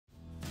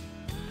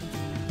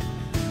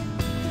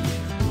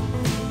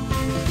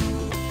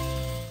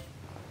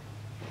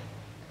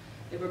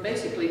were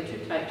basically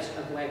two types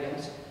of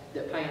wagons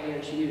that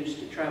pioneers used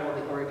to travel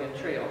the Oregon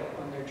Trail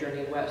on their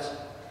journey west.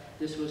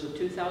 This was a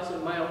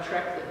 2,000-mile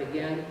trek that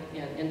began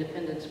in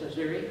Independence,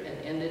 Missouri and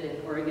ended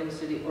in Oregon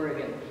City,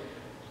 Oregon,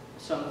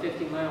 some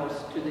 50 miles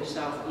to the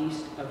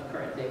southeast of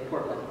current-day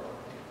Portland.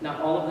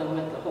 Not all of them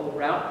went the whole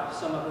route.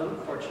 Some of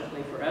them,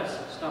 fortunately for us,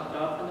 stopped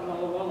off in the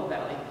Walla Walla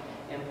Valley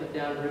and put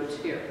down roots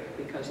here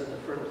because of the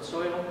fertile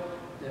soil,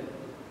 the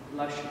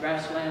lush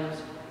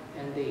grasslands,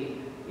 and the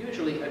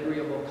usually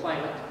agreeable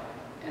climate,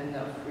 and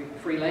the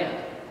free land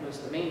was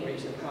the main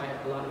reason why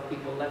a lot of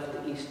people left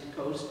the East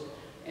Coast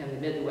and the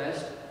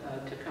Midwest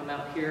to come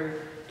out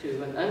here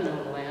to an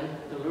unknown land.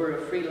 The lure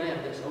of free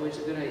land is always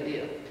a good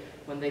idea.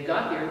 When they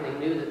got here, they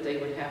knew that they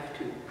would have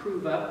to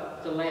prove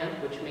up the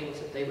land, which means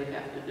that they would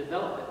have to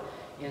develop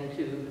it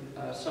into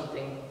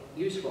something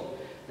useful.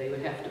 They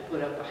would have to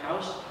put up a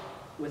house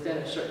within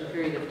a certain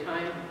period of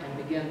time and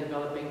begin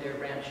developing their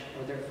ranch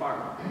or their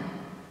farm.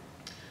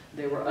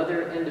 There were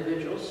other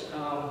individuals,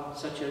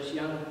 such as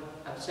young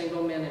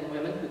single men and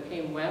women who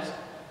came west.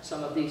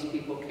 Some of these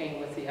people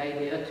came with the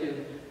idea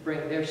to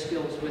bring their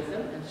skills with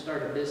them and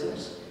start a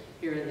business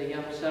here in the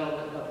young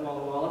settlement of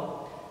Walla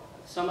Walla.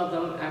 Some of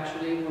them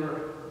actually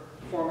were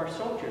former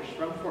soldiers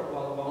from Fort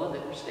Walla Walla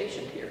that were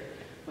stationed here.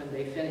 When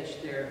they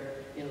finished their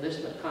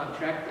enlistment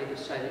contract, they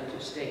decided to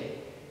stay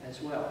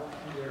as well.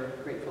 We're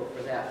grateful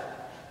for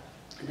that.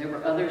 And there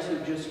were others who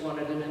just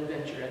wanted an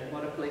adventure, and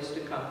what a place to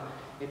come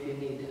if you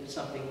need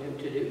something new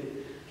to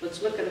do.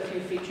 Let's look at a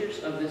few features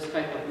of this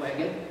type of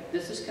wagon.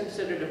 This is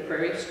considered a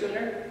prairie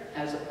schooner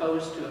as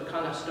opposed to a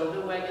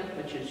Conestoga wagon,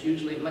 which is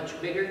usually much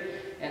bigger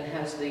and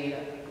has the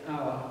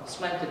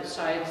slanted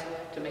sides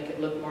to make it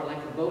look more like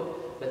a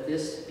boat, but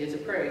this is a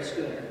prairie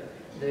schooner.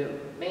 The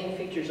main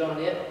features on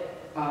it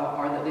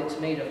are that it's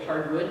made of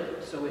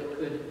hardwood, so it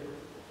could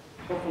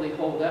hopefully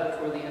hold up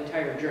for the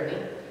entire journey.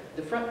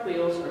 The front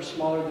wheels are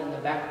smaller than the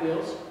back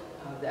wheels.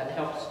 That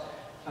helps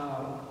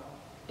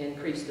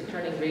increase the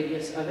turning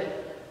radius of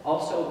it.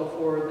 Also,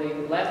 before they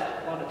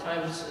left, a lot of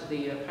times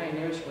the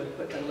pioneers would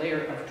put a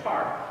layer of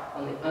tar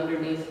on the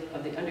underneath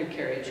of the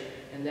undercarriage,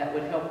 and that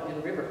would help in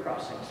river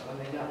crossings when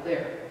they got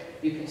there.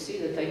 You can see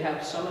that they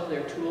have some of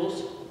their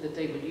tools that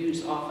they would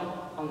use often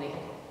on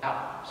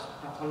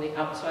the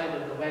outside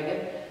of the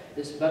wagon.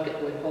 This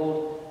bucket would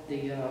hold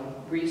the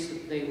grease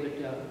that they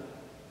would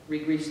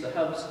re-grease the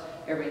hubs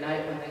every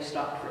night when they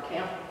stopped for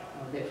camp.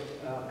 They've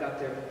got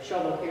their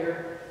shovel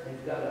here.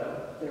 They've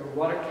got their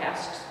water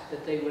casks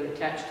that they would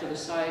attach to the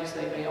sides.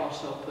 They may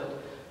also put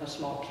a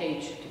small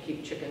cage to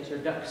keep chickens or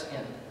ducks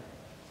in.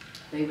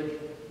 They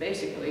would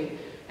basically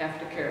have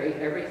to carry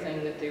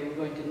everything that they were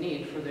going to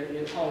need for their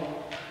new home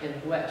in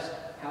the West.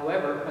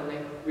 However, when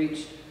they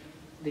reached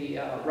the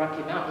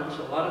Rocky Mountains,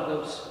 a lot of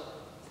those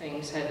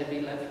things had to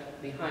be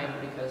left behind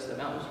because the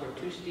mountains were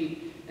too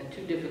steep and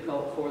too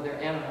difficult for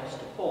their animals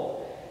to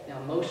pull. Now,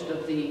 most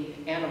of the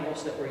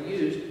animals that were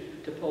used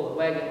to pull a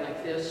wagon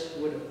like this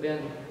would have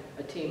been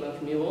a team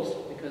of mules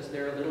because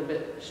they're a little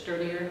bit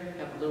sturdier,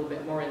 have a little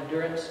bit more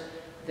endurance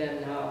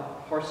than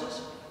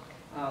horses.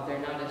 They're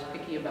not as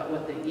picky about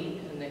what they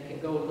eat, and they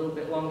can go a little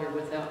bit longer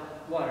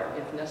without water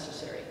if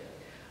necessary.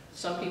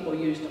 Some people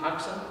used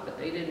oxen, but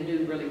they didn't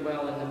do really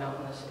well in the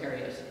mountainous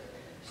areas.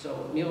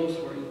 So mules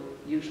were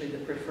usually the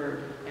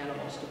preferred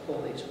animals to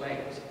pull these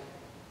wagons.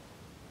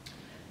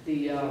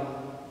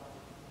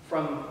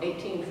 From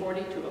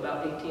 1840 to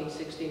about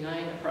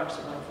 1869,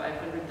 approximately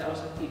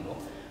 500,000 people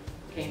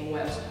came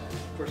west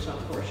for some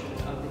portion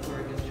of the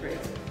Oregon Trail.